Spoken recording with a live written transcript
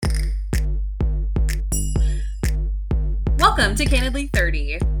Welcome to Candidly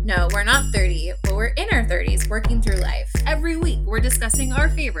 30. No, we're not 30, but we're in our 30s working through life. Every week, we're discussing our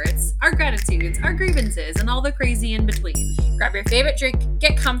favorites, our gratitudes, our grievances, and all the crazy in between. Grab your favorite drink,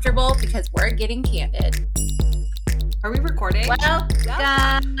 get comfortable, because we're getting candid. Are we recording? Welcome.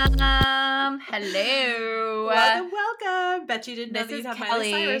 Hello. Welcome. Bet you didn't know This that you'd is have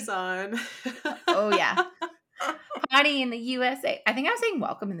Kelly. Miley Cyrus on. Oh, yeah. Party in the USA. I think I was saying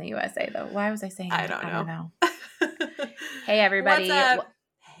welcome in the USA, though. Why was I saying I that? don't know. Hey, everybody. What's up?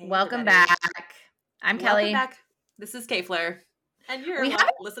 Hey, welcome everybody. back. I'm Kelly. Welcome back. This is K-Fleur. And you're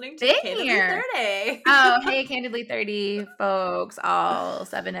haven't listening to been Candidly here. 30. Oh, hey, Candidly 30 folks, all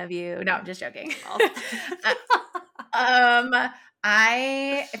 7 of you. No, I'm just joking. It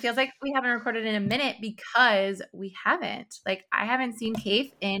feels like we haven't recorded in a minute because we haven't. Like, I haven't seen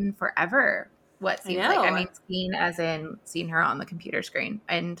Kate in forever. What seems like, I mean, seen her on the computer screen.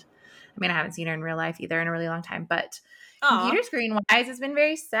 And I mean, I haven't seen her in real life either in a really long time, but computer screen wise, it's been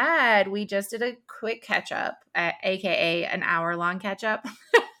very sad. We just did a quick catch up, aka an hour-long catch up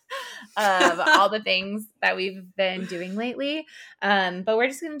of all the things that we've been doing lately. But we're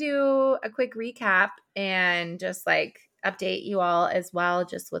just going to do a quick recap and just like update you all as well,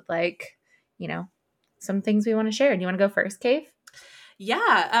 just with like, you know, some things we want to share. Do you want to go first, Kate?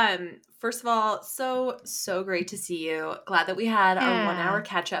 Yeah. First of all, so great to see you. Glad that we had our 1 hour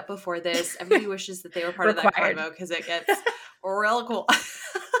catch up before this. Everybody wishes that they were part of that convo because it gets real cool.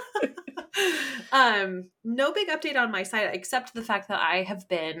 No big update on my side except the fact that I have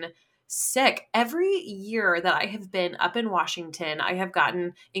been sick. Every year that I have been up in Washington, I have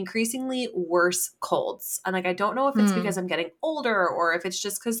gotten increasingly worse colds. And like, I don't know if it's because I'm getting older or if it's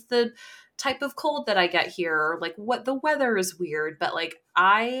just because the type of cold that I get here, like what the weather is weird, but like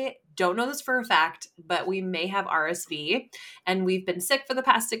I don't know this for a fact, but we may have RSV and we've been sick for the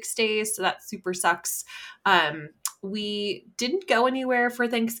past 6 days. So that super sucks. We didn't go anywhere for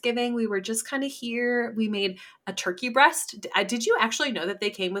Thanksgiving. We were just kind of here. We made a turkey breast. Did you actually know that they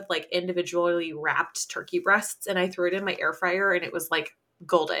came with like individually wrapped turkey breasts? And I threw it in my air fryer and it was like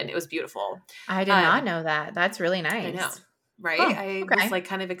golden. It was beautiful. I did not know that. That's really nice. I know. Right. Oh, I was like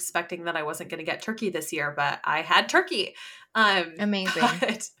kind of expecting that I wasn't going to get turkey this year, but I had turkey. Amazing.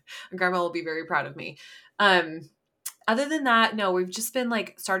 But Grandma will be very proud of me. Other than that, no, we've just been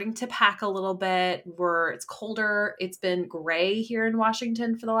like starting to pack a little bit. It's colder. It's been gray here in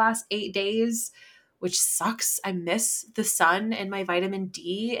Washington for the last 8 days, which sucks. I miss the sun and my vitamin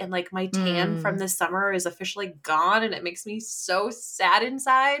D, and like my tan from this summer is officially gone and it makes me so sad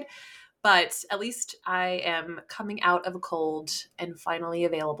inside. But at least I am coming out of a cold and finally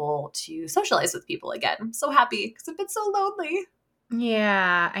available to socialize with people again. I'm so happy because I've been so lonely.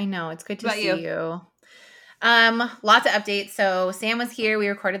 Yeah, I know. It's good to see you. Lots of updates. So Sam was here. We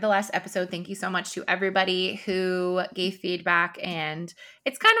recorded the last episode. Thank you so much to everybody who gave feedback. And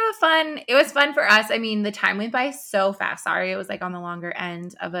it's kind of it was fun for us. I mean, the time went by so fast. Sorry, it was like on the longer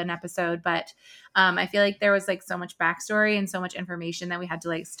end of an episode, but I feel like there was like so much backstory and so much information that we had to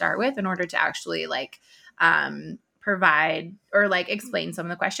like start with in order to actually like, provide or like explain some of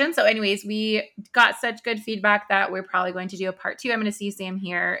the questions. So anyways, we got such good feedback that we're probably going to do a part 2. I'm going to see Sam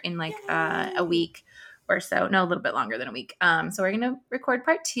here in like a week or so. No, a little bit longer than a week. So we're going to record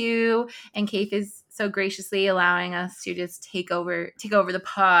part 2, and Kate is so graciously allowing us to just take over the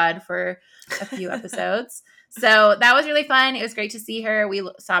pod for a few episodes. So that was really fun. It was great to see her. We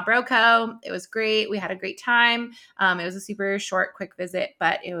saw Broco. It was great. We had a great time. It was a super short, quick visit,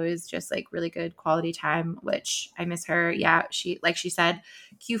 but it was just like really good quality time, which I miss her. Yeah, she said,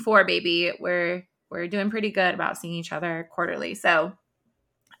 Q4 baby. We're doing pretty good about seeing each other quarterly. So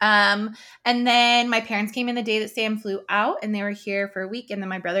and then my parents came in the day that Sam flew out, and they were here for a week. And then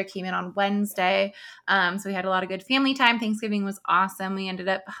my brother came in on Wednesday. So we had a lot of good family time. Thanksgiving was awesome. We ended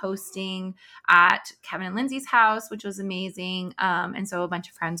up hosting at Kevin and Lindsay's house, which was amazing. And so a bunch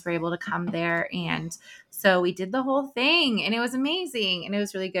of friends were able to come there. And so we did the whole thing, and it was amazing. And it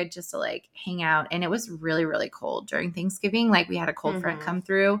was really good just to like hang out. And it was really, really cold during Thanksgiving. Like we had a cold front come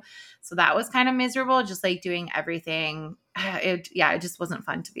through. So that was kind of miserable, just like doing everything. It just wasn't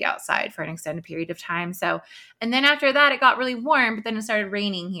fun to be outside for an extended period of time. So, and then after that, it got really warm, but then it started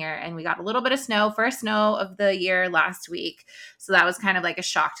raining here, and we got a little bit of snow, first snow of the year last week. So that was kind of like a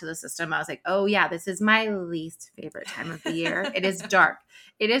shock to the system. I was like, oh yeah, this is my least favorite time of the year. It is dark.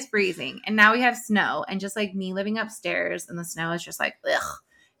 It is freezing. And now we have snow, and just like me living upstairs, and the snow is just like, ugh,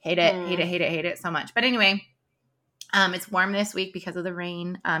 hate it so much. But anyway, it's warm this week because of the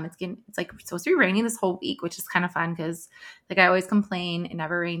rain. It's like supposed to be raining this whole week, which is kind of fun because like I always complain, it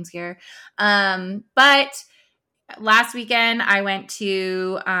never rains here. But last weekend I went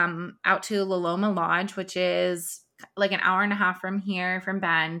to out to La Loma Lodge, which is like an hour and a half from here, from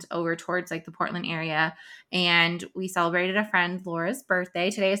Bend, over towards like the Portland area. And we celebrated a friend, Laura's birthday.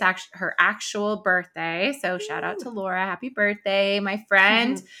 Today is actually her actual birthday. So shout out to Laura. Happy birthday, my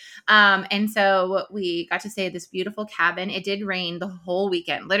friend. And so we got to stay at this beautiful cabin. It did rain the whole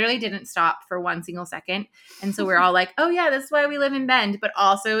weekend, literally didn't stop for one single second. And so we're all like, oh yeah, that's why we live in Bend. But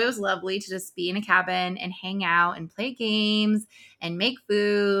also it was lovely to just be in a cabin and hang out and play games and make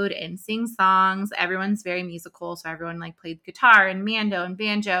food and sing songs. Everyone's very musical. So everyone like played guitar and mando and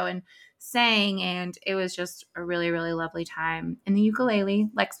banjo and sang. And it was just a really, really lovely time. And the ukulele,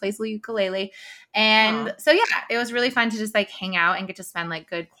 Lex plays the ukulele. And so, yeah, it was really fun to just like hang out and get to spend like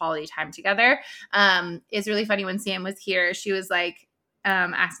good quality time together. It's really funny when Sam was here, she was like,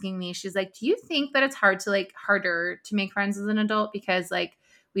 asking me, she's like, do you think that it's harder to make friends as an adult because like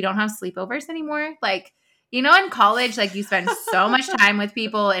we don't have sleepovers anymore? Like, you know, in college, like you spend so much time with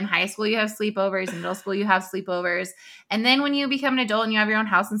people. In high school, you have sleepovers. In middle school, you have sleepovers. And then when you become an adult and you have your own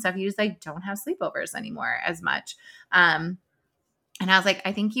house and stuff, you just like don't have sleepovers anymore as much. And I was like,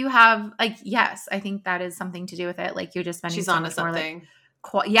 I think you have like, yes, I think that is something to do with it. Like you're just spending so much more like,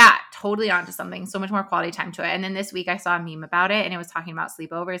 yeah, totally onto something. So much more quality time to it. And then this week I saw a meme about it and it was talking about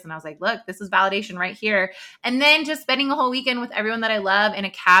sleepovers. And I was like, look, this is validation right here. And then just spending a whole weekend with everyone that I love in a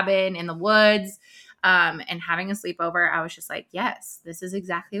cabin in the woods. And having a sleepover, I was just like, yes, this is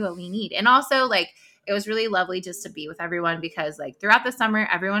exactly what we need. And also like, it was really lovely just to be with everyone because like throughout the summer,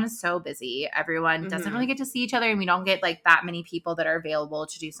 everyone is so busy. Everyone doesn't really get to see each other and we don't get like that many people that are available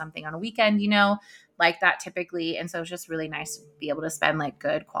to do something on a weekend, you know, like that typically. And so it's just really nice to be able to spend like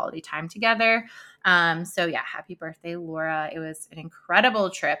good quality time together. So yeah, happy birthday, Laura. It was an incredible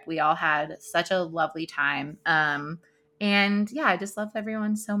trip. We all had such a lovely time. And yeah, I just love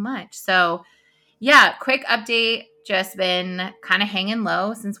everyone so much. So yeah, quick update. Just been kind of hanging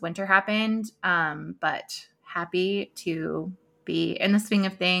low since winter happened, but happy to be in the swing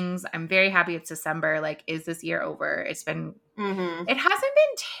of things. I'm very happy it's December. Like, is this year over? It's been, it hasn't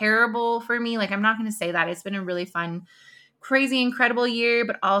been terrible for me. Like, I'm not going to say that. It's been a really fun, crazy, incredible year,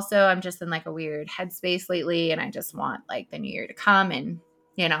 but also I'm just in like a weird headspace lately, and I just want like the new year to come and,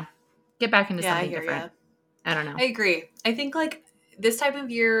 you know, get back into something different. Ya. I don't know. I agree. I think like this time of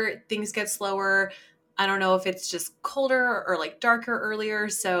year, things get slower. I don't know if it's just colder or like darker earlier.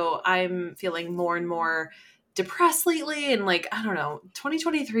 So I'm feeling more and more depressed lately. And like, I don't know,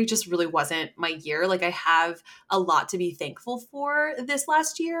 2023 just really wasn't my year. Like I have a lot to be thankful for this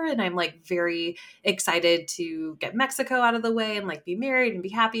last year. And I'm like very excited to get Mexico out of the way and like be married and be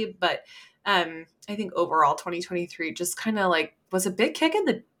happy. But I think overall 2023 just kind of like was a big kick in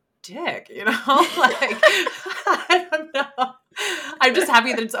the dick, you know? Like, I don't know. I'm just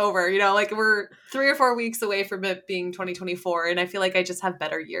happy that it's over, you know? Like, we're 3 or 4 weeks away from it being 2024, and I feel like I just have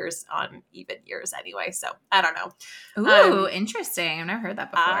better years on even years anyway, so I don't know. Ooh, interesting. I've never heard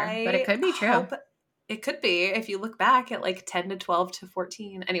that before, but it could be true. It could be if you look back at like 10 to 12 to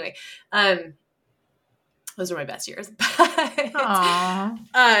 14. Anyway, those are my best years. But,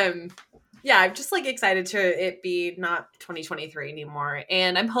 yeah, I'm just like excited to it be not 2023 anymore.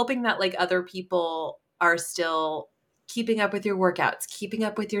 And I'm hoping that like other people are still keeping up with your workouts, keeping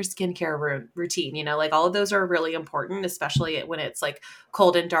up with your skincare routine, you know, like all of those are really important, especially when it's like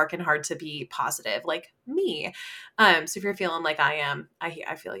cold and dark and hard to be positive like me. So if you're feeling like I am,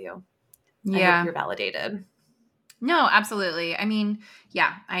 I feel you. Yeah. I hope you're validated. No, absolutely. I mean,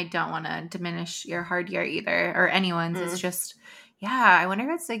 yeah, I don't want to diminish your hard year either or anyone's. It's just, yeah, I wonder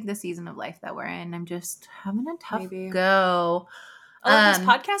if it's like the season of life that we're in. I'm just having a tough go. This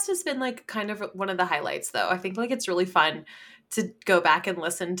podcast has been like kind of one of the highlights though. I think like it's really fun to go back and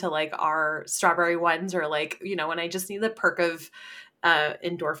listen to like our strawberry ones or like, you know, when I just need the perk of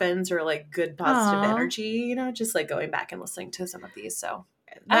endorphins or like good positive energy, you know, just like going back and listening to some of these. So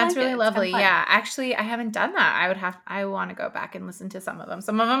that's really lovely. Yeah. Actually, I haven't done that. I want to go back and listen to some of them.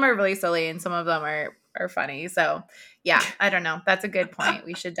 Some of them are really silly and some of them are funny. So yeah, I don't know. That's a good point.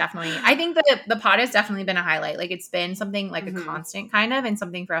 We should definitely, I think that the pod has definitely been a highlight. Like it's been something like a constant kind of and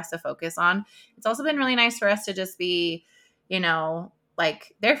something for us to focus on. It's also been really nice for us to just be, you know,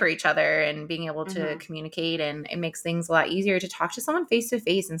 like there for each other and being able to communicate, and it makes things a lot easier to talk to someone face to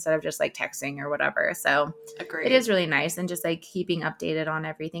face instead of just like texting or whatever. So it is really nice, and just like keeping updated on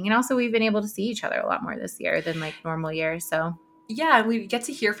everything. And also we've been able to see each other a lot more this year than like normal years. So yeah, we get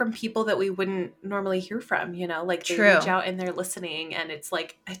to hear from people that we wouldn't normally hear from, you know, like they reach out and they're listening, and it's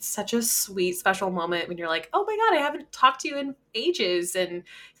like, it's such a sweet, special moment when you're like, oh my God, I haven't talked to you in ages and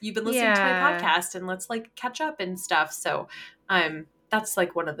you've been listening to my podcast and let's like catch up and stuff. So, that's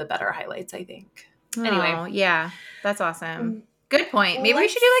like one of the better highlights, I think. Anyway. Yeah, that's awesome. Good point. Maybe we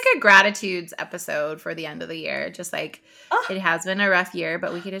should do like a gratitudes episode for the end of the year. Just like it has been a rough year,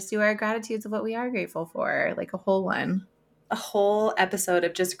 but we could just do our gratitudes of what we are grateful for, like a whole one. A whole episode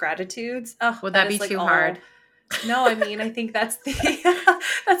of just gratitudes. Oh, would that be too hard? No, I mean, I think that's the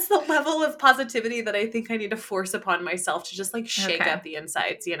that's the level of positivity that I think I need to force upon myself to just like shake up the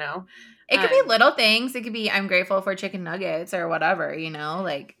insides, you know? It could be little things. It could be I'm grateful for chicken nuggets or whatever, you know,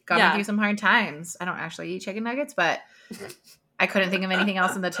 like gone through some hard times. I don't actually eat chicken nuggets, but I couldn't think of anything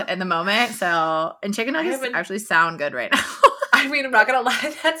else in the moment. So, and chicken nuggets actually sound good right now. I mean, I'm not going to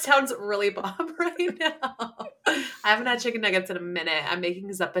lie. That sounds really bomb right now. I haven't had chicken nuggets in a minute. I'm making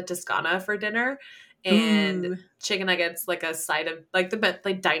zuppa toscana for dinner. And chicken nuggets, like a side of like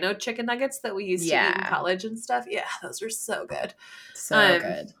dino chicken nuggets that we used to eat in college and stuff. Yeah, those were so good. So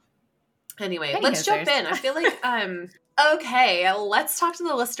good. Anyway, let's jump in. I feel like okay, let's talk to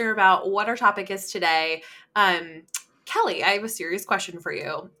the listener about what our topic is today. Kelly, I have a serious question for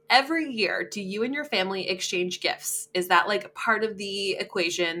you. Every year, do you and your family exchange gifts? Is that like part of the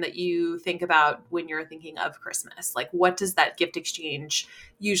equation that you think about when you're thinking of Christmas? Like, what does that gift exchange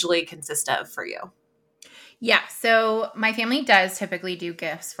usually consist of for you? Yeah, so my family does typically do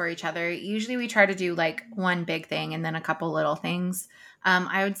gifts for each other. Usually we try to do like one big thing and then a couple little things.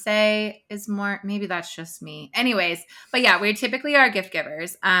 I would say is more, maybe that's just me. Anyways, but yeah, we typically are gift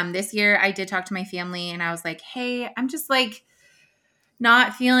givers. This year I did talk to my family and I was like, hey, I'm just like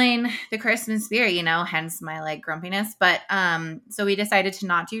not feeling the Christmas spirit, you know, hence my like grumpiness. But so we decided to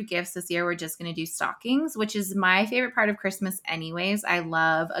not do gifts this year. We're just going to do stockings, which is my favorite part of Christmas anyways. I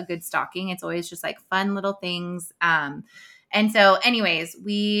love a good stocking. It's always just like fun little things. And so anyways,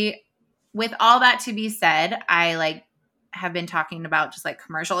 with all that to be said, I like have been talking about just like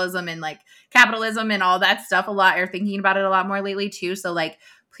commercialism and like capitalism and all that stuff a lot, or thinking about it a lot more lately too. So like,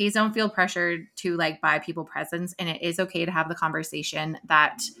 please don't feel pressured to like buy people presents. And it is okay to have the conversation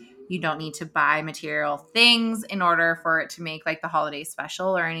that you don't need to buy material things in order for it to make like the holiday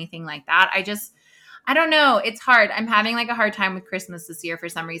special or anything like that. I don't know. It's hard. I'm having like a hard time with Christmas this year for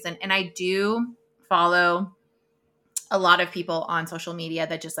some reason. And I do follow a lot of people on social media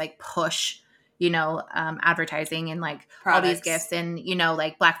that just like push, you know, advertising and like products. All these gifts and, you know,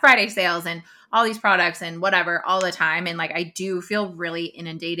 like Black Friday sales and all these products and whatever all the time. And like, I do feel really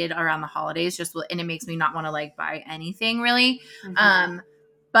inundated around the holidays and it makes me not want to like buy anything really. Mm-hmm.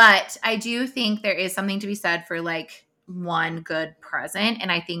 But I do think there is something to be said for like one good present.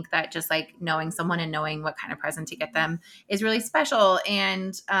 And I think that just like knowing someone and knowing what kind of present to get them is really special.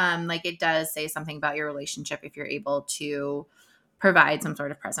 And like it does say something about your relationship if you're able to provide some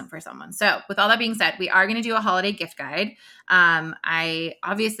sort of present for someone. So with all that being said, we are going to do a holiday gift guide. I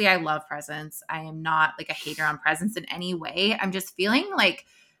love presents. I am not like a hater on presents in any way. I'm just feeling like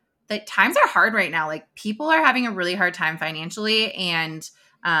the times are hard right now. Like people are having a really hard time financially. And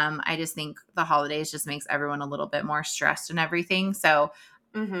I just think the holidays just makes everyone a little bit more stressed and everything. So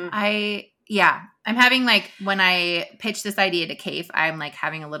I'm having like, when I pitched this idea to Kaif, I'm like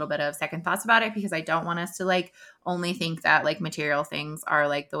having a little bit of second thoughts about it because I don't want us to like only think that like material things are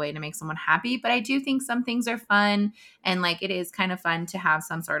like the way to make someone happy. But I do think some things are fun and like it is kind of fun to have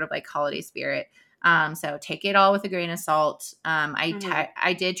some sort of like holiday spirit. So take it all with a grain of salt.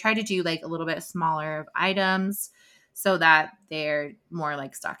 I did try to do like a little bit smaller of items so that they're more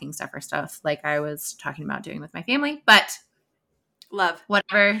like stocking stuffer stuff like I was talking about doing with my family. But love,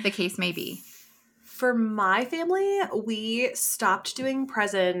 whatever the case may be. For my family, we stopped doing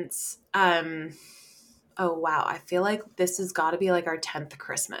presents. Oh, wow. I feel like this has got to be like our 10th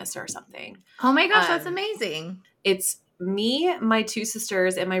Christmas or something. Oh my gosh, that's amazing. It's me, my two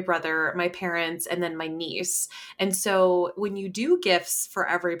sisters, and my brother, my parents, and then my niece. And so when you do gifts for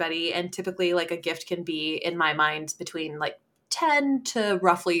everybody, and typically like a gift can be, in my mind, between like $10 to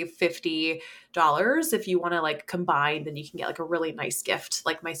roughly $50. If you want to like combine, then you can get like a really nice gift.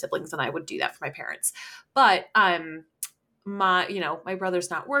 Like my siblings and I would do that for my parents. But my brother's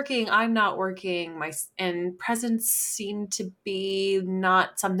not working, I'm not working, and presents seem to be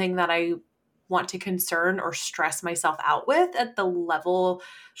not something that I want to concern or stress myself out with at the level,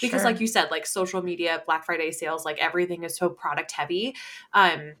 because like you said, like social media, Black Friday sales, like everything is so product heavy.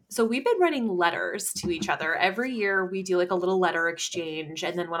 So we've been writing letters to each other. Every year we do like a little letter exchange.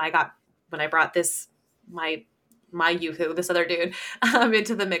 And then when I brought my yoo-hoo, this other dude,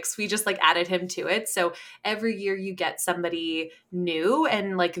 into the mix, we just like added him to it. So every year you get somebody new,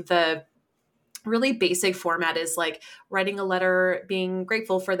 and like the really basic format is like writing a letter, being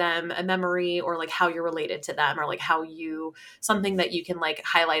grateful for them, a memory, or like how you're related to them, or like something that you can like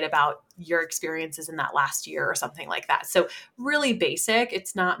highlight about your experiences in that last year or something like that. So really basic.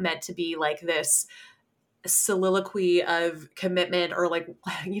 It's not meant to be like this soliloquy of commitment, or like,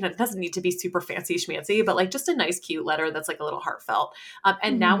 it doesn't need to be super fancy schmancy, but like just a nice, cute letter that's like a little heartfelt.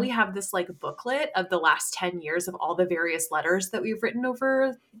 And now we have this like booklet of the last 10 years of all the various letters that we've written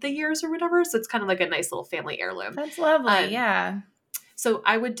over the years or whatever. So it's kind of like a nice little family heirloom. That's lovely. Yeah. So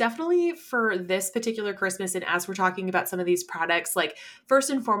I would definitely, for this particular Christmas, and as we're talking about some of these products, like first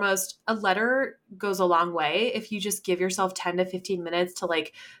and foremost, a letter goes a long way. If you just give yourself 10 to 15 minutes to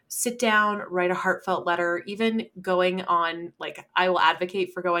like sit down, write a heartfelt letter, even going on, like, I will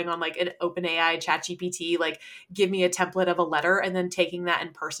advocate for going on like an OpenAI ChatGPT, like give me a template of a letter and then taking that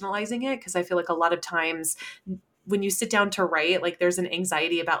and personalizing it. Cause I feel like a lot of times when you sit down to write, like there's an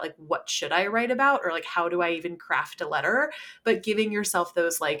anxiety about like, what should I write about? Or like, how do I even craft a letter? But giving yourself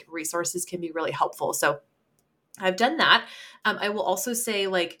those like resources can be really helpful. So I've done that. I will also say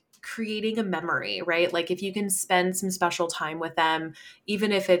like creating a memory, right? Like if you can spend some special time with them,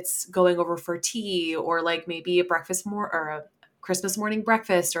 even if it's going over for tea or like maybe a Christmas morning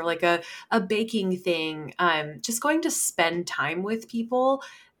breakfast or like a baking thing, just going to spend time with people,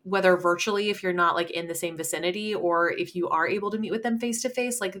 whether virtually if you're not like in the same vicinity, or if you are able to meet with them face to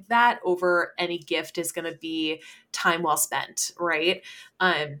face, like that over any gift is going to be time well spent, right?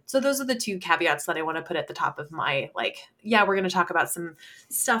 So those are the two caveats that I want to put at the top of my, like, yeah, we're going to talk about some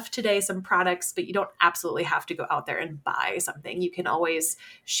stuff today, some products, but you don't absolutely have to go out there and buy something. You can always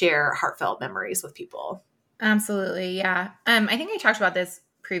share heartfelt memories with people. Absolutely. Yeah. I think I talked about this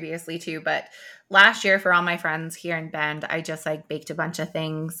previously too, but last year for all my friends here in Bend, I just like baked a bunch of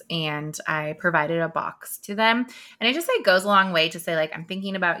things and I provided a box to them. And it just like goes a long way to say like, I'm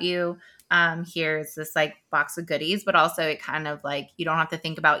thinking about you. Here's this like box of goodies, but also it kind of like, you don't have to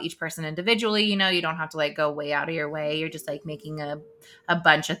think about each person individually, you don't have to like go way out of your way. You're just like making a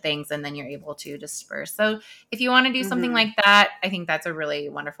bunch of things and then you're able to disperse. So if you want to do something like that, I think that's a really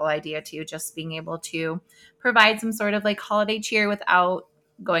wonderful idea too, just being able to provide some sort of like holiday cheer without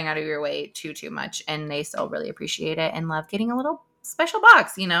going out of your way too much, and they still really appreciate it and love getting a little special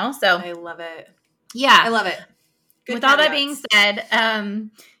box, so I love it. Yeah, I love it. Good with caveats. All that being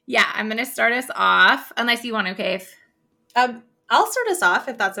said, yeah, I'm gonna start us off unless you want to, Kate. I'll start us off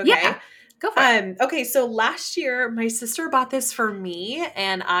if that's okay. Yeah, go for it. Okay, so last year my sister bought this for me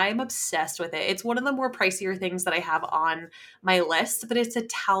and I'm obsessed with it. It's one of the more pricier things that I have on my list, but it's a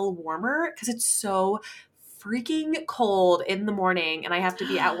towel warmer because it's so freaking cold in the morning and I have to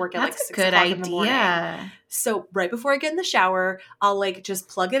be at work at like 6 o'clock in the morning. So right before I get in the shower, I'll like just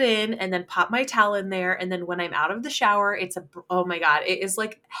plug it in and then pop my towel in there. And then when I'm out of the shower, oh my God, it is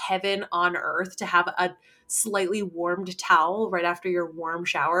like heaven on earth to have a slightly warmed towel right after your warm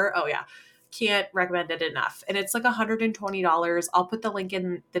shower. Oh yeah. Can't recommend it enough. And it's like $120. I'll put the link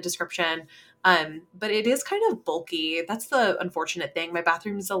in the description. But it is kind of bulky. That's the unfortunate thing. My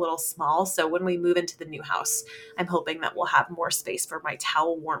bathroom is a little small. So when we move into the new house, I'm hoping that we'll have more space for my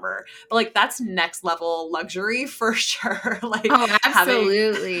towel warmer. But like that's next level luxury for sure. Like, oh,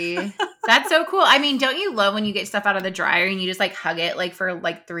 absolutely. That's so cool. I mean, don't you love when you get stuff out of the dryer and you just like hug it like for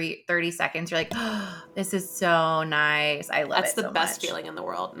like 30 seconds? You're like, oh, this is so nice. I love it. That's the best feeling in the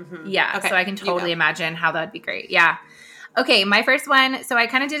world. Mm-hmm. Yeah. Okay, so I can totally imagine how that'd be great. Yeah. Okay, my first one. So I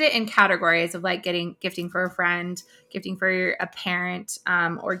kind of did it in categories of like gifting for a friend, gifting for a parent,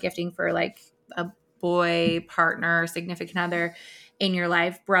 or gifting for like a boy, partner, significant other in your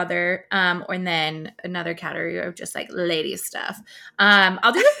life, brother, and then another category of just like lady stuff.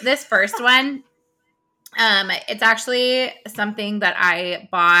 I'll do this first one. It's actually something that I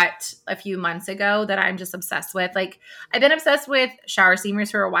bought a few months ago that I'm just obsessed with. Like, I've been obsessed with shower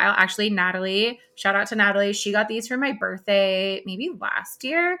steamers for a while. Actually, Natalie, shout out to Natalie. She got these for my birthday, maybe last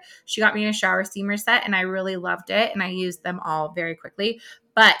year. She got me a shower steamer set and I really loved it. And I used them all very quickly.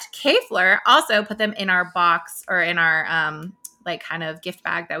 But Kayfler also put them in our box or in our, like kind of gift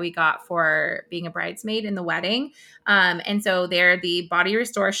bag that we got for being a bridesmaid in the wedding. And so they're the Body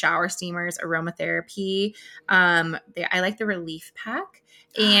Restore Shower Steamers Aromatherapy. I like the Relief Pack.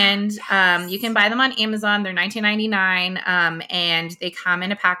 And you can buy them on Amazon. They're $19.99. And they come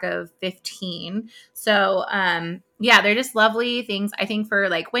in a pack of 15. So yeah, they're just lovely things, I think, for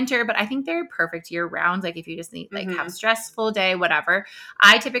like winter, but I think they're perfect year round. Like if you just need like have a stressful day, whatever.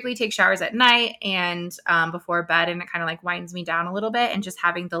 I typically take showers at night and before bed, and it kind of like winds me down a little bit, and just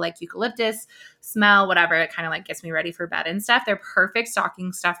having the like eucalyptus smell, whatever, it kind of like gets me ready for bed and stuff. They're perfect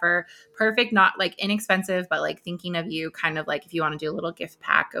stocking stuffer, perfect, not like inexpensive, but like thinking of you, kind of like if you want to do a little gift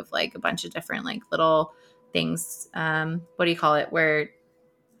pack of like a bunch of different like little things. What do you call it? Where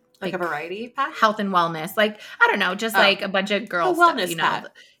Like a variety pack? health and wellness. Like, I don't know, just like a bunch of girl stuff, wellness pack.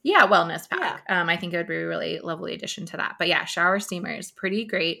 Yeah, wellness pack. Yeah. I think it would be a really lovely addition to that. But yeah, shower steamers, pretty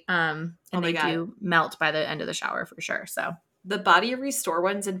great. And they do melt by the end of the shower for sure. So the Body Restore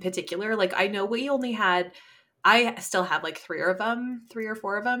ones in particular, like I know we only had, I still have like 3 or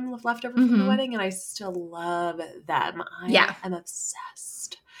 4 of them left over from the wedding, and I still love them. I am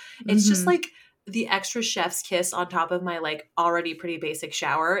obsessed. It's just like the extra chef's kiss on top of my like already pretty basic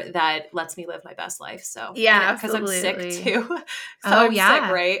shower that lets me live my best life. So yeah, because I'm sick too. So I'm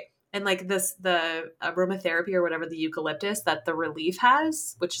sick, right? And like the aromatherapy or whatever, the eucalyptus that the Relief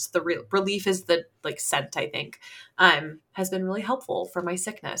has, which is Relief is the like scent, I think, has been really helpful for my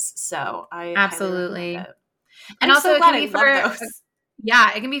sickness. So I absolutely. highly recommend it. And I'm also so it glad can be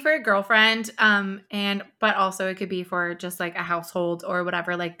it can be for a girlfriend. But also it could be for just like a household or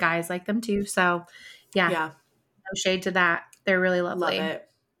whatever, like guys like them too. So yeah. No shade to that. They're really lovely. Love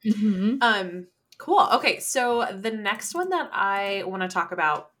it. Cool. Okay. So the next one that I want to talk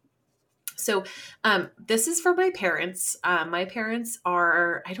about. So, this is for my parents. My parents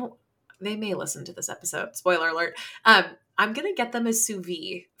are, they may listen to this episode. Spoiler alert. I'm going to get them a sous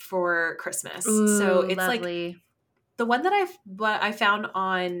vide for Christmas. Ooh, so it's lovely. Like the one that I found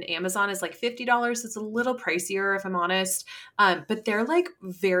on Amazon is like $50. It's a little pricier if I'm honest. But they're like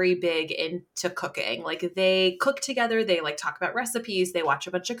very big into cooking. Like they cook together. They like talk about recipes. They watch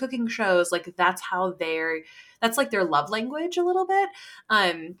a bunch of cooking shows. Like that's like their love language a little bit.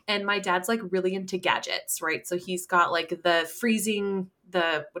 And my dad's like really into gadgets, right? So he's got like the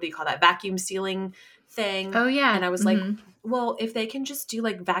what do you call that? Vacuum sealing thing. Oh yeah. And I was like, well, if they can just do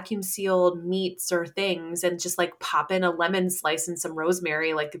like vacuum sealed meats or things and just like pop in a lemon slice and some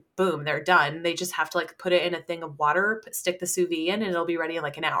rosemary, like boom, they're done. They just have to like put it in a thing of water, stick the sous vide in, and it'll be ready in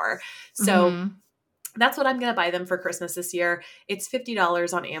like an hour. So that's what I'm going to buy them for Christmas this year. It's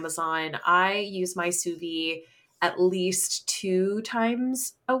 $50 on Amazon. I use my sous vide at least 2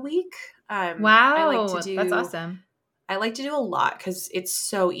 times a week. Wow. That's awesome. I like to do a lot because it's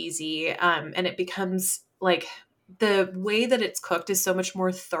so easy. And it becomes like the way that it's cooked is so much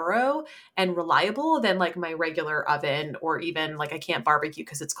more thorough and reliable than like my regular oven, or even like I can't barbecue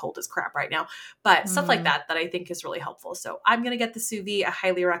because it's cold as crap right now. But stuff like that I think is really helpful. So I'm going to get the sous vide. I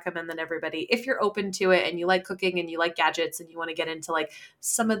highly recommend that everybody, if you're open to it and you like cooking and you like gadgets and you want to get into like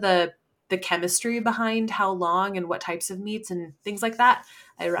some of the chemistry behind how long and what types of meats and things like that,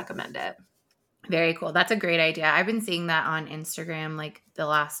 I recommend it. Very cool. That's a great idea. I've been seeing that on Instagram like the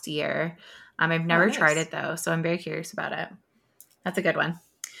last year. I've never tried it though, so I'm very curious about it. That's a good one.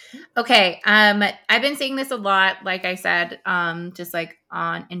 Okay. I've been seeing this a lot, like I said, just like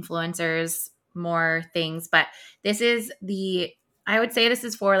on influencers, more things, but I would say this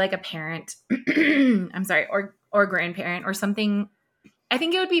is for like a parent, I'm sorry, or grandparent or something. I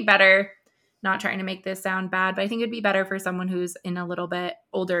think it would be better, not trying to make this sound bad, but I think it'd be better for someone who's in a little bit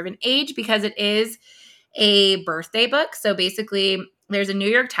older of an age, because it is a birthday book. So basically there's a New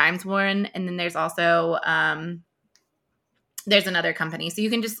York Times one, and then there's also there's another company. So you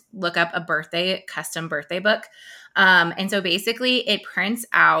can just look up a custom birthday book. And so basically it prints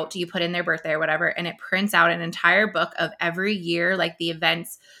out, you put in their birthday or whatever, and it prints out an entire book of every year, like the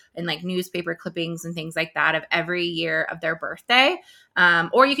events and like newspaper clippings and things like that of every year of their birthday.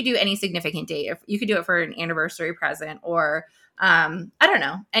 Or you could do any significant date. You could do it for an anniversary present, or I don't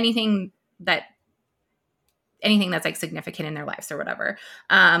know, anything that's like significant in their lives or whatever.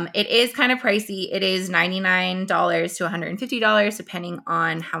 It is kind of pricey. It is $99 to $150, depending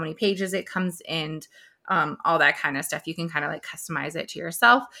on how many pages it comes in, all that kind of stuff. You can kind of like customize it to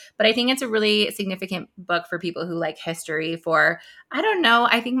yourself. But I think it's a really significant book for people who like history. I don't know,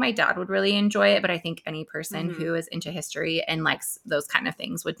 I think my dad would really enjoy it, but I think any person who is into history and likes those kind of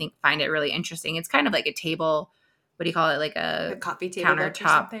things would find it really interesting. It's kind of like a table, what do you call it? Like a coffee table book or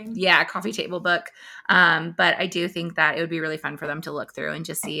something? Yeah, coffee table book. But I do think that it would be really fun for them to look through and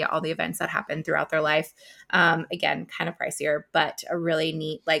just see all the events that happen throughout their life. Again, kind of pricier, but a really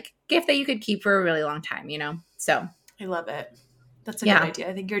neat like gift that you could keep for a really long time, So I love it. That's a good idea.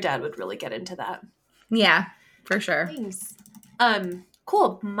 I think your dad would really get into that. Yeah, for sure. Thanks.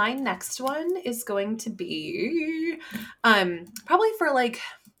 Cool. My next one is going to be probably for like,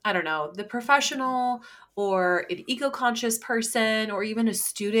 I don't know, the professional or an eco-conscious person, or even a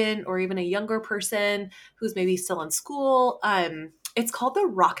student, or even a younger person who's maybe still in school. It's called the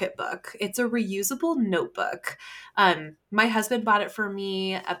Rocket Book. It's a reusable notebook. My husband bought it for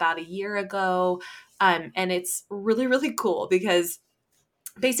me about a year ago. And it's really, really cool because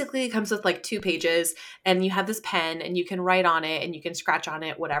basically it comes with like 2 pages, and you have this pen and you can write on it and you can scratch on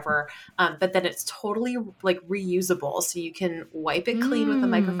it, whatever. But then it's totally like reusable. So you can wipe it clean with a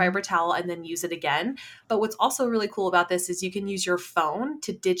Mm. microfiber towel and then use it again. But what's also really cool about this is you can use your phone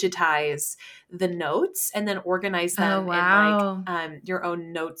to digitize the notes and then organize Oh, them in like wow. your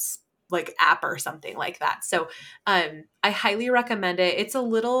own notes like app or something like that. So I highly recommend it. It's a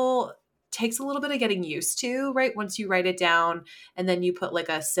little takes a little bit of getting used to, right? Once you write it down and then you put like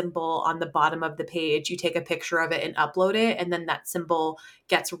a symbol on the bottom of the page, you take a picture of it and upload it, and then that symbol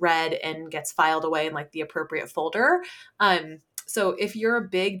gets read and gets filed away in like the appropriate folder. So if you're a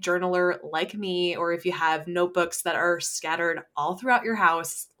big journaler like me, or if you have notebooks that are scattered all throughout your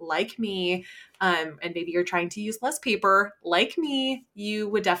house like me, and maybe you're trying to use less paper like me, you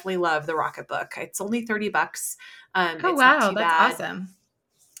would definitely love the Rocketbook. It's only $30. Oh, It's not wow. too That's bad. awesome.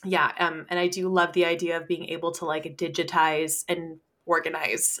 Yeah, and I do love the idea of being able to like digitize and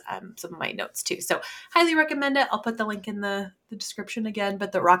organize some of my notes too. So highly recommend it. I'll put the link in the description again,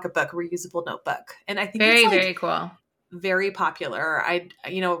 but the Rocketbook reusable notebook. And I think it's Very, like very cool. very popular.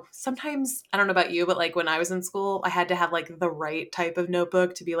 Sometimes I don't know about you, but like when I was in school, I had to have like the right type of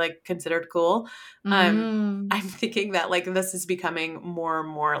notebook to be like considered cool. Mm. I'm thinking that like this is becoming more and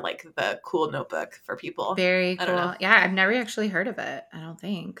more like the cool notebook for people. Very I don't know. cool. Yeah, I've never actually heard of it, I don't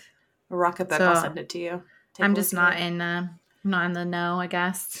think. Rocketbook, I'll So send it to you. Take I'm a just look at it. not in the know, I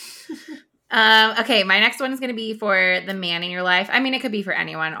guess. Okay, my next one is going to be for the man in your life. I mean, it could be for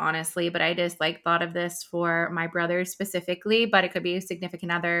anyone, honestly, but I just like thought of this for my brother specifically, but it could be a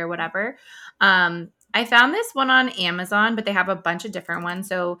significant other or whatever. I found this one on Amazon, but they have a bunch of different ones.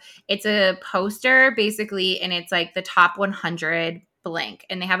 So it's a poster basically, and it's like the top 100 blank,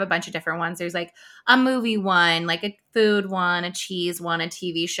 and they have a bunch of different ones. There's like a movie one, like a food one, a cheese one, a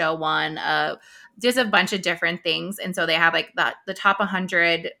TV show one, just a bunch of different things. And so they have like the top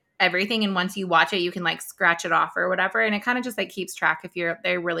 100 everything, and once you watch it you can like scratch it off or whatever, and it kind of just like keeps track if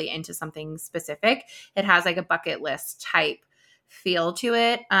they're really into something specific. It has like a bucket list type feel to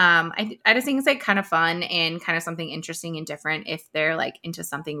it. I just think it's like kind of fun and kind of something interesting and different if they're like into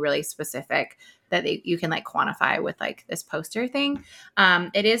something really specific that you can like quantify with like this poster thing.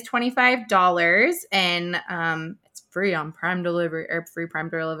 It is $25, and it's free on Prime delivery or free Prime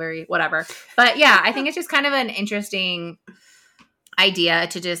delivery, whatever. But yeah, I think it's just kind of an interesting idea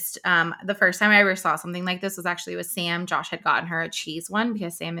to just the first time I ever saw something like this was actually with Sam. Josh had gotten her a cheese one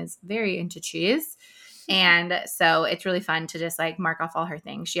because Sam is very into cheese. And so it's really fun to just like mark off all her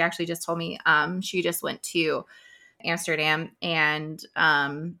things. She actually just told me she just went to Amsterdam, and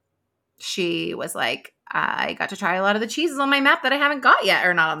she was like, I got to try a lot of the cheeses on my map that I haven't got yet,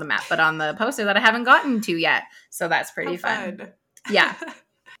 or not on the map, but on the poster that I haven't gotten to yet. So that's pretty fun. Yeah.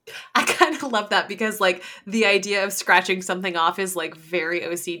 I kind of love that because like the idea of scratching something off is like very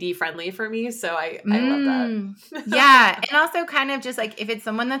OCD friendly for me. So I love that. Yeah. And also kind of just like if it's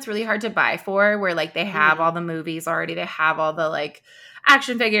someone that's really hard to buy for, where like they have all Mhm. the movies already, they have all the like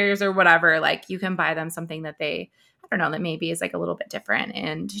action figures or whatever, like you can buy them something that I don't know, that maybe is like a little bit different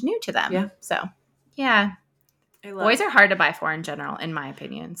and new to Yeah, them. So yeah. I Boys love. are hard to buy for in general, in my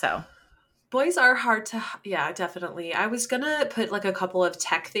opinion. So Boys are hard to, yeah, definitely. I was gonna put like a couple of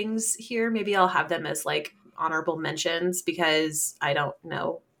tech things here. Maybe I'll have them as like honorable mentions because I don't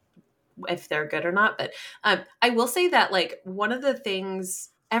know if they're good or not. But I will say that like one of the things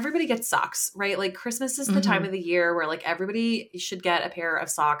everybody gets socks, right? Like Christmas is the time of mhm. the year where like everybody should get a pair of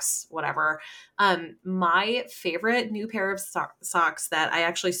socks, whatever. My favorite new pair of socks that I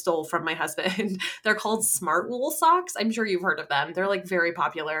actually stole from my husband, they're called Smart Wool socks. I'm sure you've heard of them. They're like very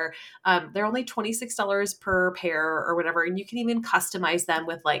popular. They're only $26 per pair or whatever. And you can even customize them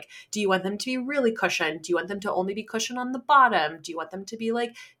with like, do you want them to be really cushioned? Do you want them to only be cushioned on the bottom? Do you want them to be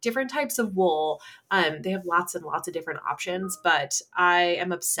like different types of wool? They have lots and lots of different options, but I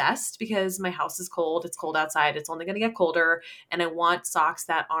am obsessed because my house is cold. It's cold outside. It's only going to get colder. And I want socks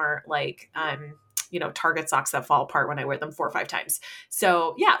that aren't like, Target socks that fall apart when I wear them 4 or 5 times.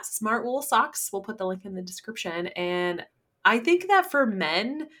 So yeah, Smart Wool socks. We'll put the link in the description. And I think that for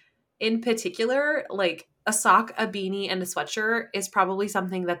men in particular, like a sock, a beanie, and a sweatshirt is probably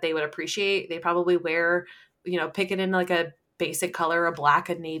something that they would appreciate. They probably wear, pick it in like a basic color, a black,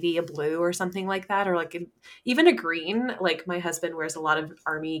 a navy, a blue, or something like that, or like even a green. Like my husband wears a lot of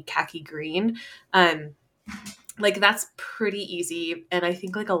army khaki green. Like that's pretty easy, and I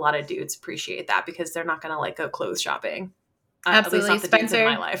think like a lot of dudes appreciate that because they're not gonna like go clothes shopping. At least Absolutely. not the dudes in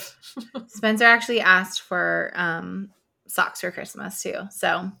my Spencer life. Spencer actually asked for socks for Christmas too.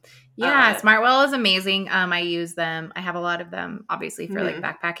 So yeah, Smartwell is amazing. I use them. I have a lot of them obviously for like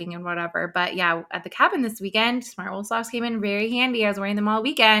backpacking and whatever. But yeah, at the cabin this weekend, Smartwell socks came in very handy. I was wearing them all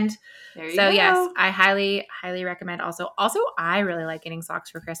weekend. There you go. Yes, I highly, highly recommend. Also, I really like getting socks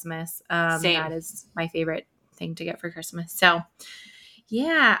for Christmas. Same. That is my favorite thing to get for Christmas. So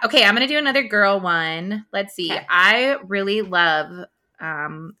yeah. Okay, I'm going to do another girl one. Let's see. Okay. I really love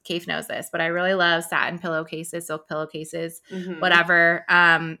Kafe knows this, but I really love satin pillowcases, silk pillowcases, whatever.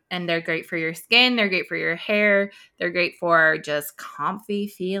 And they're great for your skin. They're great for your hair. They're great for just comfy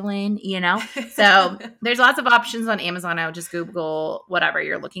feeling, you know? So there's lots of options on Amazon. I would just Google whatever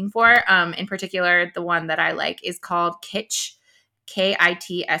you're looking for. In particular, the one that I like is called Kitsch,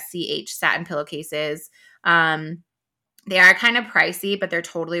 Kitsch satin pillowcases. They are kind of pricey, but they're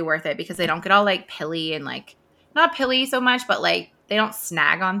totally worth it because they don't get all like pilly and like not pilly so much, but like they don't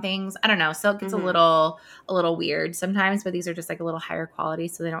snag on things. I don't know. Silk gets a little weird sometimes, but these are just like a little higher quality,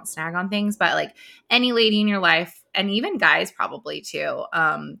 so they don't snag on things. But like any lady in your life, and even guys probably too,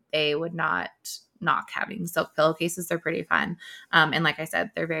 they would not knock having silk pillowcases. They're pretty fun. And like I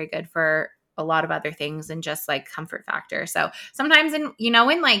said, they're very good for a lot of other things and just like comfort factor. So sometimes in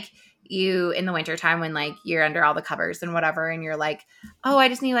like you in the wintertime when like you're under all the covers and whatever and you're like, oh, I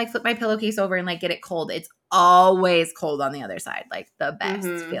just need to like flip my pillowcase over and like get it cold. It's always cold on the other side, like the best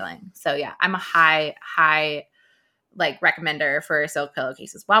feeling. So yeah, I'm a high like recommender for silk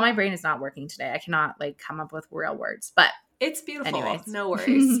pillowcases. While my brain is not working today, I cannot like come up with real words, but it's beautiful. Anyways. No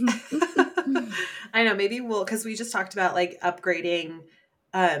worries. I know, maybe because we just talked about like upgrading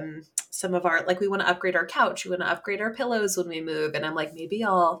some of our, like we want to upgrade our couch, we want to upgrade our pillows when we move, and I'm like, maybe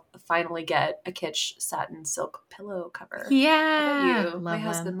I'll finally get a Kitsch satin silk pillow cover. Yeah, my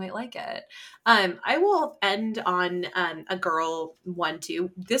husband might like it. I will end on a girl one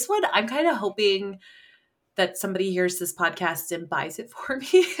too. This one I'm kind of hoping that somebody hears this podcast and buys it for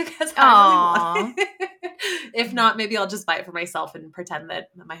me because I really want it. If not, maybe I'll just buy it for myself and pretend that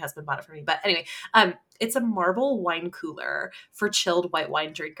my husband bought it for me. But anyway, it's a marble wine cooler for chilled white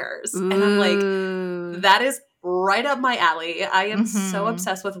wine drinkers. Ooh. And I'm like, that is right up my alley. I am so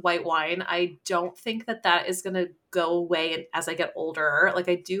obsessed with white wine. I don't think that is going to go away as I get older. Like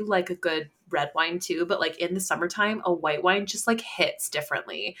I do like a good red wine too, but like in the summertime, a white wine just like hits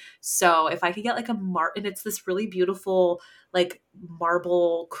differently. So if I could get like and it's this really beautiful like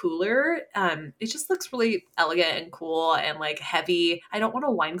marble cooler, it just looks really elegant and cool and like heavy. I don't want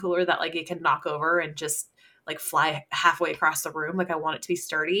a wine cooler that like it can knock over and just like fly halfway across the room. Like I want it to be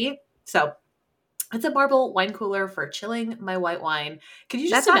sturdy. So it's a marble wine cooler for chilling my white wine. Could you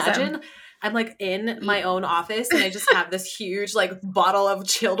just imagine? Awesome. I'm like in my own office and I just have this huge like bottle of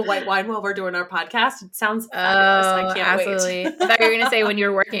chilled white wine while we're doing our podcast. It sounds fabulous. I can't absolutely. wait. I thought you were going to say when you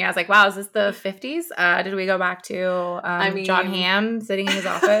were working, I was like, wow, is this the 50s? Did we go back to John Hamm sitting in his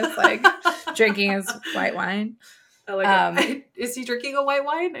office, like drinking his white wine? Oh, like is he drinking a white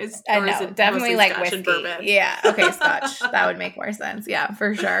wine? Is it definitely like whiskey. And bourbon? Yeah. Okay. Scotch. That would make more sense. Yeah,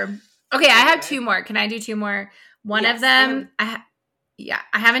 for sure. Okay. I have two more. Can I do two more? One of them, I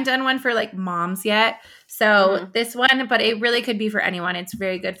haven't done one for like moms yet. So this one, but it really could be for anyone. It's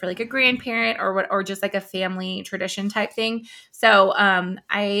very good for like a grandparent or just like a family tradition type thing. So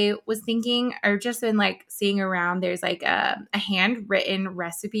I was thinking or just been like seeing around, there's like a handwritten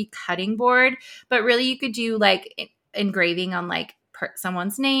recipe cutting board, but really you could do like engraving on like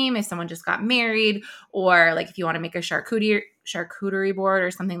someone's name if someone just got married, or like if you want to make a charcuterie board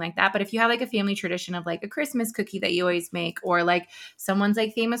or something like that. But if you have like a family tradition of like a Christmas cookie that you always make, or like someone's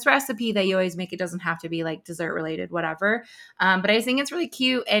like famous recipe that you always make, it doesn't have to be like dessert related, whatever. But I just think it's really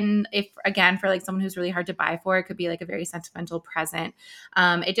cute. And if, again, for like someone who's really hard to buy for, it could be like a very sentimental present.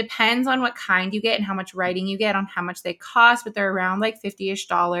 It depends on what kind you get and how much writing you get on how much they cost, but they're around like $50-ish.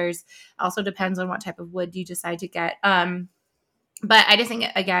 Also depends on what type of wood you decide to get. But I just think,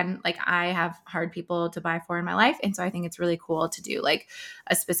 again, like I have hard people to buy for in my life. And so I think it's really cool to do like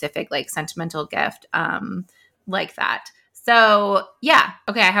a specific like sentimental gift like that. So yeah.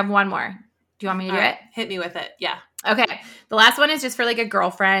 Okay. I have one more. Do you want me to do it? Hit me with it. Yeah. Okay. The last one is just for like a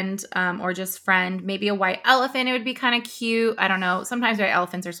girlfriend or just friend, maybe a white elephant. It would be kind of cute. I don't know. Sometimes white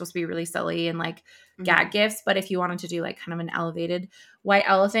elephants are supposed to be really silly and like gag gifts. But if you wanted to do like kind of an elevated white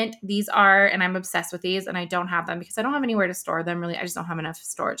elephant, these are, and I'm obsessed with these and I don't have them because I don't have anywhere to store them really. I just don't have enough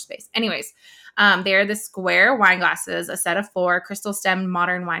storage space. Anyways, they're the square wine glasses, a set of 4 crystal stemmed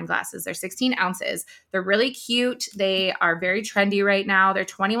modern wine glasses. They're 16 ounces. They're really cute. They are very trendy right now. They're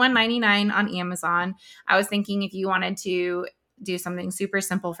 $21.99 on Amazon. I was thinking if you wanted to do something super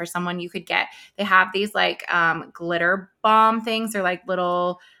simple for someone, you could they have these like glitter bomb things. They're like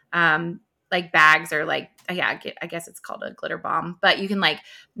little like bags or like, yeah, I guess it's called a glitter bomb, but you can like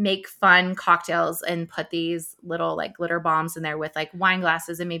make fun cocktails and put these little like glitter bombs in there with like wine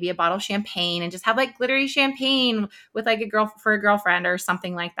glasses and maybe a bottle of champagne and just have like glittery champagne with like for a girlfriend or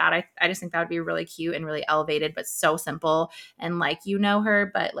something like that. I just think that would be really cute and really elevated, but so simple. And like, you know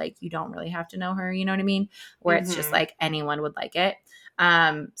her, but like, you don't really have to know her. You know what I mean? Where it's just like anyone would like it.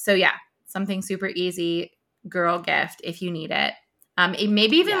 So yeah, something super easy girl gift if you need it.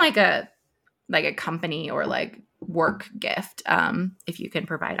 Maybe even like a company or like work gift, if you can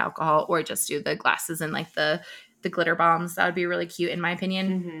provide alcohol or just do the glasses and like the glitter bombs. That would be really cute in my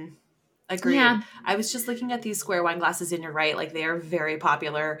opinion. Agreed. Yeah. I was just looking at these square wine glasses and you're right. Like they are very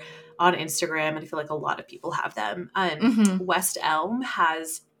popular on Instagram and I feel like a lot of people have them. West Elm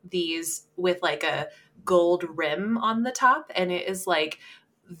has these with like a gold rim on the top and it is like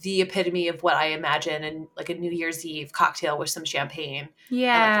the epitome of what I imagine in like a New Year's Eve cocktail with some champagne and like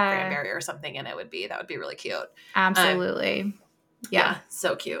a cranberry or something and that would be really cute. Absolutely. Yeah,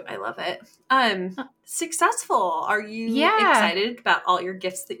 so cute. I love it. Successful. Are you excited about all your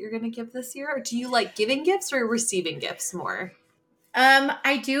gifts that you're going to give this year? Or do you like giving gifts or receiving gifts more?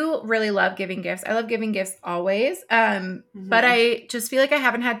 I do really love giving gifts. I love giving gifts always. But I just feel like I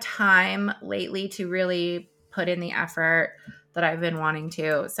haven't had time lately to really put in the effort that I've been wanting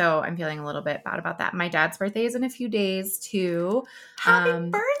to. So I'm feeling a little bit bad about that. My dad's birthday is in a few days too. Happy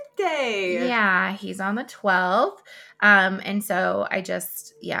birthday. Yeah, he's on the 12th. And so I'm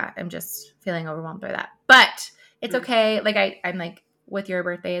just feeling overwhelmed by that. But it's okay. Like I'm like with your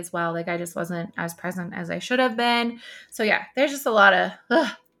birthday as well. Like I just wasn't as present as I should have been. So yeah, there's just a lot of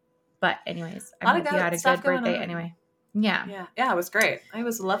but anyways, I hope you had a good birthday anyway. Yeah. Yeah, it was great. It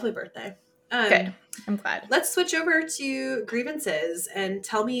was a lovely birthday. Good. I'm glad. Let's switch over to grievances and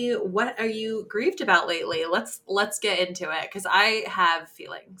tell me, what are you grieved about lately? Let's get into it because I have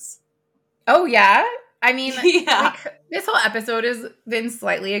feelings. Oh yeah. I mean, like, this whole episode has been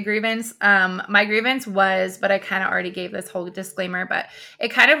slightly a grievance. My grievance was, but I kind of already gave this whole disclaimer, but it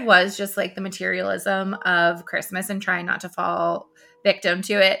kind of was just like the materialism of Christmas and trying not to fall victim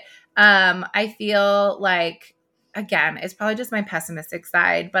to it. I feel like, again, it's probably just my pessimistic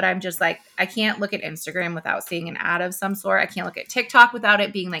side, but I'm just like, I can't look at Instagram without seeing an ad of some sort. I can't look at TikTok without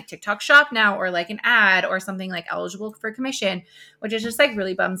it being like TikTok shop now or like an ad or something like eligible for commission, which is just like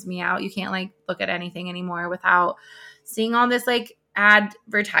really bums me out. You can't like look at anything anymore without seeing all this like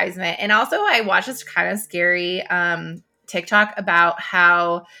advertisement. And also I watched this kind of scary TikTok about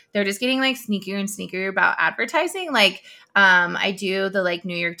how they're just getting like sneakier and sneakier about advertising. Like I do the like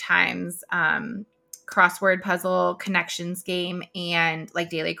New York Times crossword puzzle connections game and like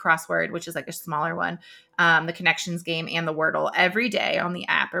daily crossword, which is like a smaller one, the connections game and the Wordle every day on the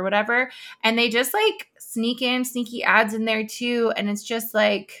app or whatever. And they just like sneak in sneaky ads in there too. And it's just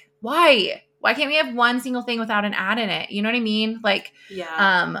like, why can't we have one single thing without an ad in it? You know what I mean? Like,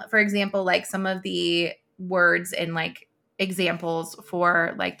 for example, like some of the words and like examples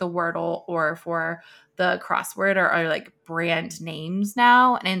for like the Wordle or for the crossword are like brand names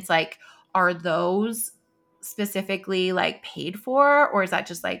now. And it's like, are those specifically like paid for, or is that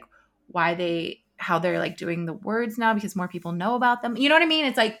just like how they're like doing the words now because more people know about them? You know what I mean?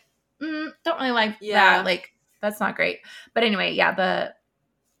 It's like, don't really like that. Like, that's not great. But anyway, yeah, the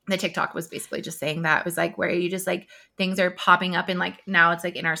TikTok was basically just saying that. It was like where you just like things are popping up and like now it's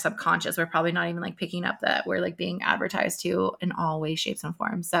like in our subconscious. We're probably not even like picking up that we're like being advertised to in all ways, shapes, and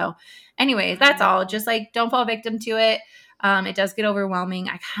forms. So anyways, that's all. Just like don't fall victim to it. It does get overwhelming.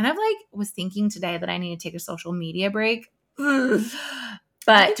 I kind of like was thinking today that I need to take a social media break,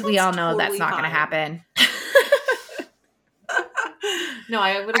 but we all know that's not going to happen. No,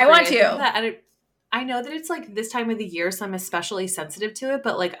 I would agree. I want to. I know that it's like this time of the year, so I'm especially sensitive to it,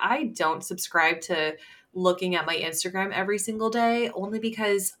 but like I don't subscribe to looking at my Instagram every single day only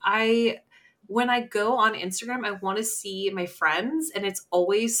because when I go on Instagram, I want to see my friends and it's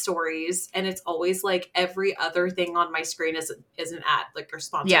always stories and it's always like every other thing on my screen is an ad, like or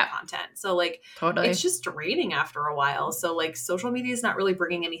sponsored content. So like totally. It's just draining after a while. So like social media is not really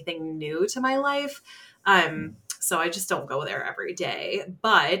bringing anything new to my life. So I just don't go there every day,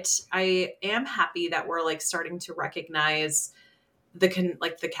 but I am happy that we're like starting to recognize the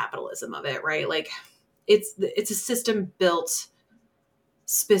capitalism of it, right? Like it's a system built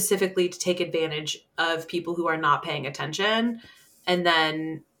specifically to take advantage of people who are not paying attention. And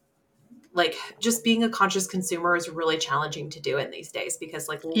then like just being a conscious consumer is really challenging to do in these days because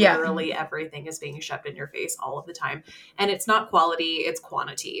like literally everything is being shoved in your face all of the time. And it's not quality, it's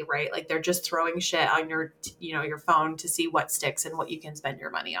quantity, right? Like they're just throwing shit on your phone to see what sticks and what you can spend your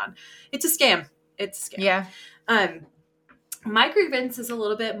money on. It's a scam. It's a scam. Yeah. My grievance is a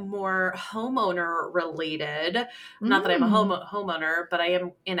little bit more homeowner related. Not that I'm a homeowner, but I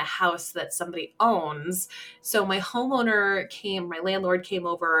am in a house that somebody owns. So my landlord came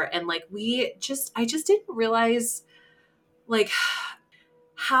over, and like I just didn't realize like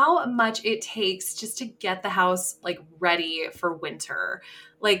how much it takes just to get the house like ready for winter.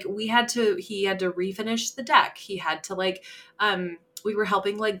 Like he had to refinish the deck. He had to we were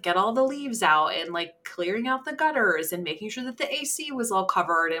helping like get all the leaves out and like clearing out the gutters and making sure that the AC was all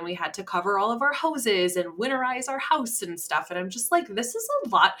covered, and we had to cover all of our hoses and winterize our house and stuff. And I'm just like, this is a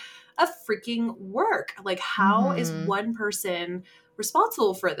lot of freaking work. Like, how is one person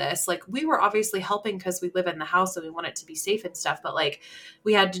responsible for this? Like, we were obviously helping because we live in the house and we want it to be safe and stuff, but like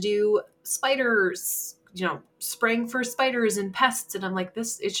we had to do spiders, spraying for spiders and pests. And I'm like,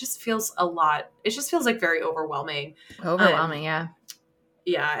 it just feels a lot. It just feels like very overwhelming. Yeah.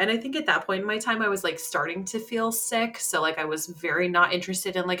 Yeah. And I think at that point in my time, I was like starting to feel sick. So like I was very not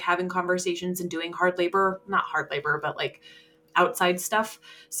interested in like having conversations and doing not hard labor, but like outside stuff.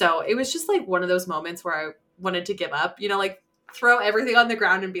 So it was just like one of those moments where I wanted to give up, like throw everything on the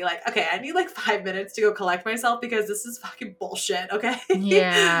ground and be like, okay, I need like 5 minutes to go collect myself because this is fucking bullshit. Okay.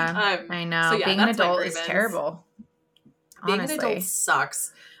 Yeah. I know. So yeah, being an adult is terrible. Being an adult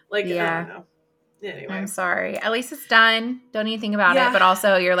sucks. Like, yeah. I don't know. Anyway. I'm sorry. At least it's done. Don't even think about it. But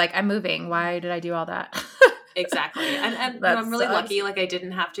also you're like, I'm moving. Why did I do all that? Exactly. And I'm really lucky. Like I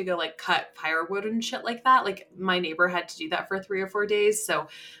didn't have to go like cut firewood and shit like that. Like my neighbor had to do that for 3 or 4 days. So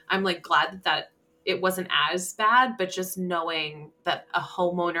I'm like glad that it wasn't as bad, but just knowing that a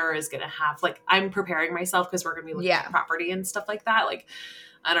homeowner is going to have, like, I'm preparing myself because we're going to be looking at property and stuff like that. Like,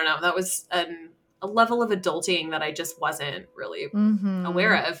 I don't know. That was a level of adulting that I just wasn't really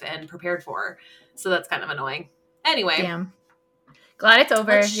aware of and prepared for. So that's kind of annoying. Anyway. Damn. Glad it's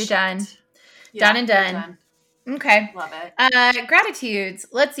over. You're done. Yeah, done and done. Okay. Love it. Gratitudes.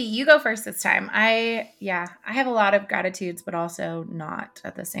 Let's see. You go first this time. I have a lot of gratitudes, but also not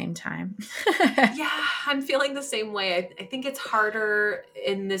at the same time. Yeah, I'm feeling the same way. I think it's harder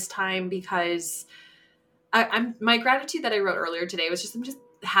in this time because my gratitude that I wrote earlier today was I'm just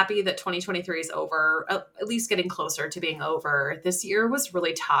happy that 2023 is over, at least getting closer to being over. This year was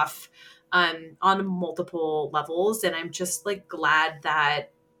really tough on multiple levels. And I'm just like glad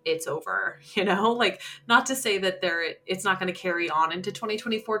that it's over, like not to say that it's not going to carry on into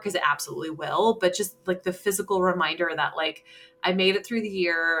 2024 because it absolutely will, but just like the physical reminder that like I made it through the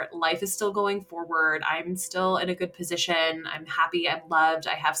year. Life is still going forward. I'm still in a good position. I'm happy. I'm loved.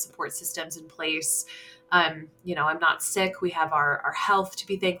 I have support systems in place. I'm not sick. We have our health to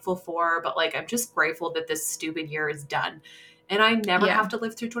be thankful for, but like, I'm just grateful that this stupid year is done and I never have to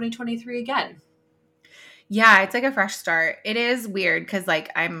live through 2023 again. Yeah, it's like a fresh start. It is weird because like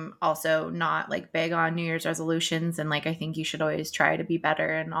I'm also not like big on New Year's resolutions, and like I think you should always try to be better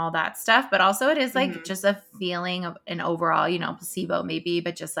and all that stuff. But also it is like just a feeling of an overall, placebo maybe,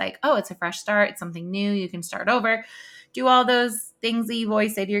 but just like, oh, it's a fresh start. It's something new. You can start over, do all those things that you've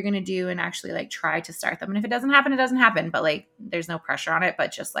always said you're going to do and actually like try to start them. And if it doesn't happen, it doesn't happen. But like there's no pressure on it,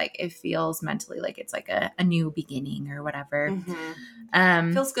 but just like it feels mentally like it's like a new beginning or whatever.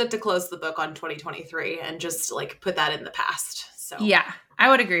 Feels good to close the book on 2023 and just like put that in the past. So yeah, I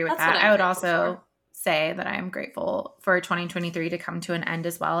would agree with that. I would also say that I'm grateful for 2023 to come to an end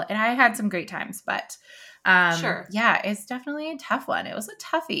as well. And I had some great times, but sure. Yeah, it's definitely a tough one. It was a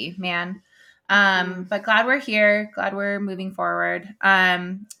toughie, man. But glad we're here. Glad we're moving forward.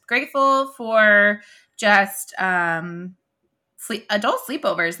 Grateful for just adult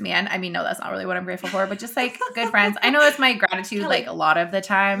sleepovers, man. I mean, no, that's not really what I'm grateful for, but just like good friends. I know that's my gratitude like a lot of the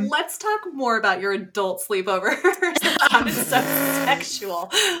time. Let's talk more about your adult sleepovers. That sounded so sexual.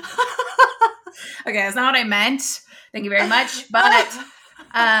 Okay, that's not what I meant. Thank you very much. But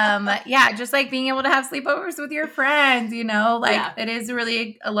yeah, just like being able to have sleepovers with your friends, it is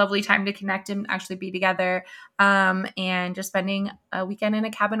really a lovely time to connect and actually be together. And just spending a weekend in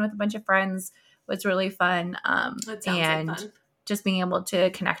a cabin with a bunch of friends was really fun. That sounds like fun. Just being able to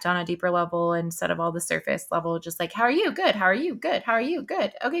connect on a deeper level instead of all the surface level, just like, how are you? Good. How are you? Good. How are you?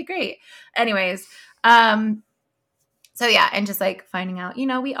 Good. Okay, great. Anyways, so yeah, and just like finding out,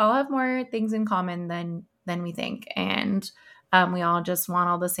 we all have more things in common than we think. And we all just want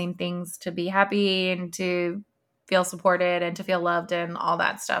all the same things, to be happy and to feel supported and to feel loved and all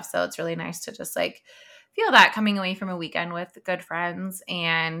that stuff. So it's really nice to just like feel that coming away from a weekend with good friends.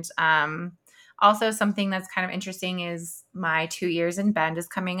 And also something that's kind of interesting is my 2 years in Bend is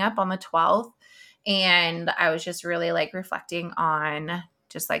coming up on the 12th. And I was just really like reflecting on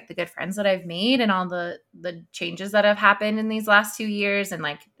just like the good friends that I've made and all the changes that have happened in these last 2 years. And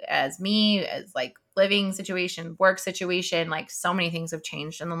like as living situation, work situation, like so many things have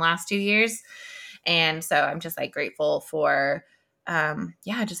changed in the last 2 years. And so I'm just like grateful for,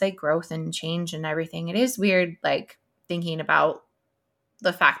 just like growth and change and everything. It is weird, like thinking about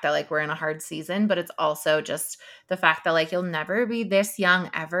the fact that like we're in a hard season, but it's also just the fact that like you'll never be this young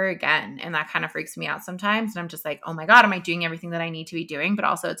ever again. And that kind of freaks me out sometimes. And I'm just like, oh my God, am I doing everything that I need to be doing? But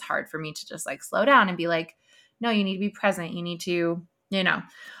also it's hard for me to just like slow down and be like, no, you need to be present. You need to,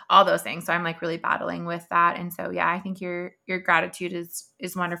 all those things. So I'm like really battling with that. And so, yeah, I think your gratitude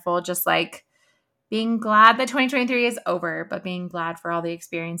is wonderful. Just like being glad that 2023 is over, but being glad for all the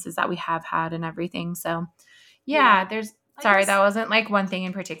experiences that we have had and everything. So yeah. Sorry, that wasn't like one thing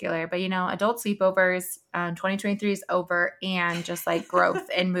in particular, but adult sleepovers, 2023 is over, and just like growth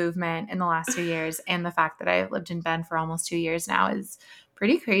and movement in the last 2 years. And the fact that I lived in Bend for almost 2 years now is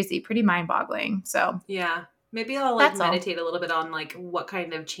pretty crazy, pretty mind boggling. So yeah, maybe I'll like meditate a little bit on like what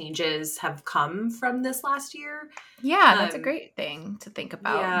kind of changes have come from this last year. Yeah, that's a great thing to think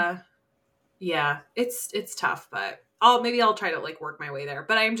about. Yeah, it's tough, but I'll try to like work my way there.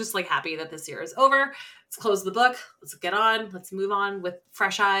 But I'm just like happy that this year is over. Let's close the book. Let's get on. Let's move on with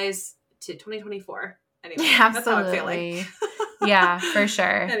fresh eyes to 2024. Anyway, absolutely. That's how I'm feeling. Yeah, for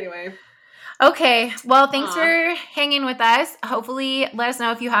sure. Anyway. Okay. Well, thanks for hanging with us. Hopefully, let us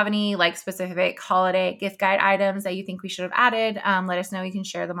know if you have any like specific holiday gift guide items that you think we should have added. Let us know. You can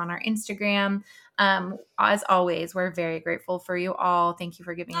share them on our Instagram. As always, we're very grateful for you all. Thank you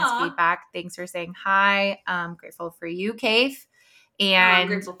for giving us feedback. Thanks for saying hi. Grateful for you, Kate. And I'm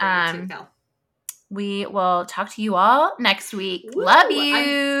grateful for you too, Cal. We will talk to you all next week. Woo! Love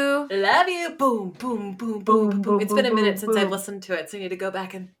you. Love you. Boom, boom, boom, boom, boom. It's been a minute since I've listened to it, so I need to go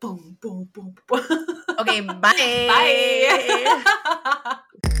back and boom, boom, boom, boom. Okay, bye. Bye.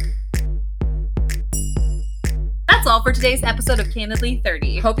 That's all for today's episode of Candidly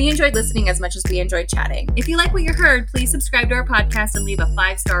 30. Hope you enjoyed listening as much as we enjoyed chatting. If you like what you heard, please subscribe to our podcast and leave a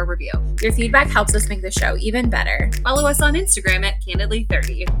 5-star review. Your feedback helps us make the show even better. Follow us on Instagram at Candidly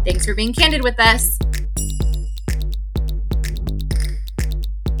 30. Thanks for being candid with us.